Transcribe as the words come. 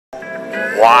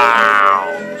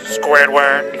Wow!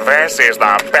 Squidward, this is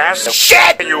the best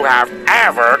shit you have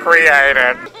ever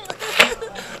created!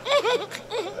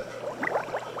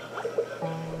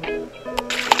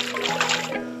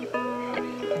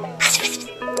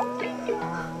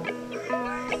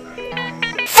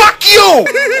 Fuck you!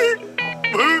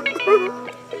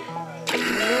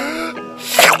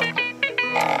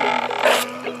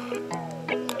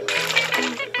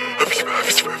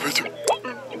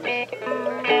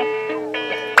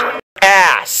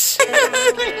 Ass!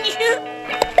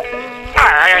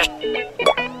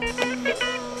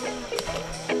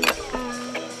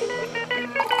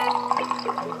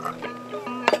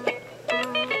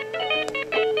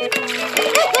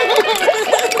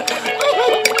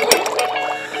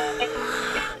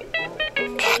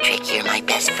 Patrick, you're my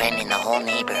best friend in the whole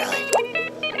neighborhood.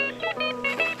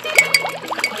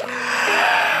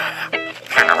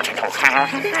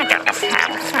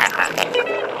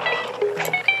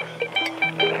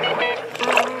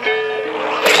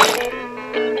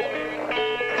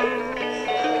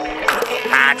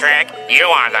 Patrick, you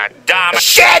are the dumbest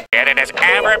shit it has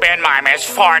ever been my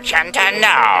misfortune to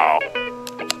know.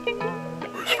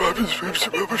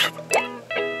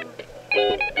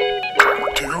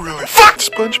 Do you really fuck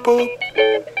SpongeBob?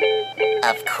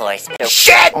 Of course.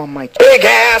 Shit! Oh my Big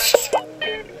ass!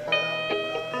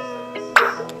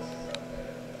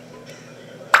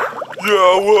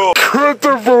 Yeah, well,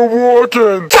 Christopher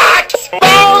Walken. Fuck!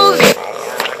 Balls!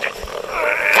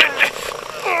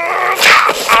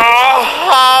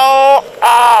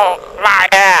 Oh, my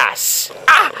ass!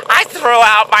 I threw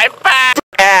out my fat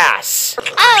ass!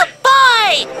 Oh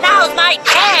boy! Now's my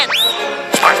chance!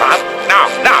 SpongeBob, no,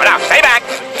 stay back!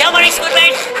 Don't worry,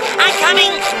 Squidward. I'm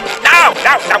coming. No,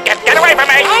 get away from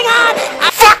me! Hang on.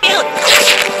 Fuck you!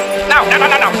 No,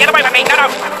 get away from me, no!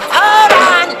 Hold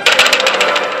on.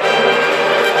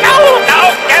 No,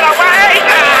 get away!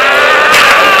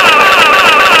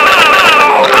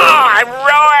 Oh, I'm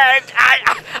ruined!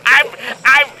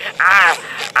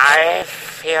 I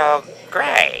feel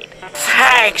great.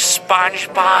 Thanks,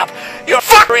 SpongeBob. You're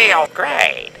real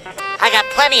great. I got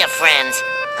plenty of friends.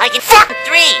 I can fuck 3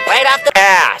 right off the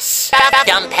Ass.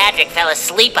 Dumb Patrick fell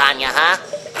asleep on you, huh?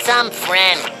 Some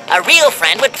friend, a real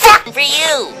friend, would fuck for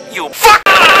you. You fuck!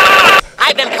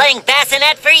 I've been playing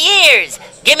bassinet for years.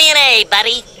 Give me an A,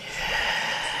 buddy.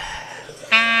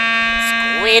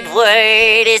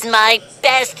 Squidward is my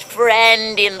best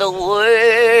friend in the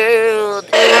world.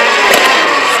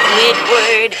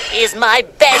 Squidward is my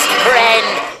best friend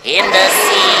in the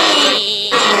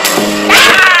sea.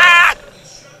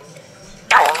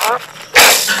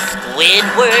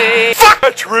 Squidward.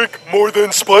 Patrick more than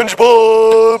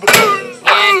SpongeBob.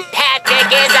 And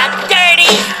Patrick is a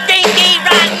dirty, stinky,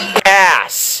 rotten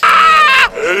Ass.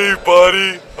 Hey,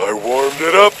 buddy, I warmed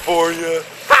it up for you.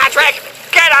 Patrick,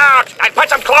 get out and put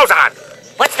some clothes on.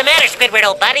 What's the matter, Squidward,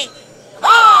 old buddy?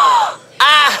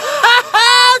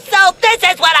 So this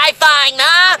is what I find,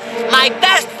 huh? My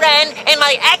best friend and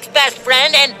my ex-best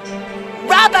friend and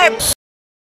rubber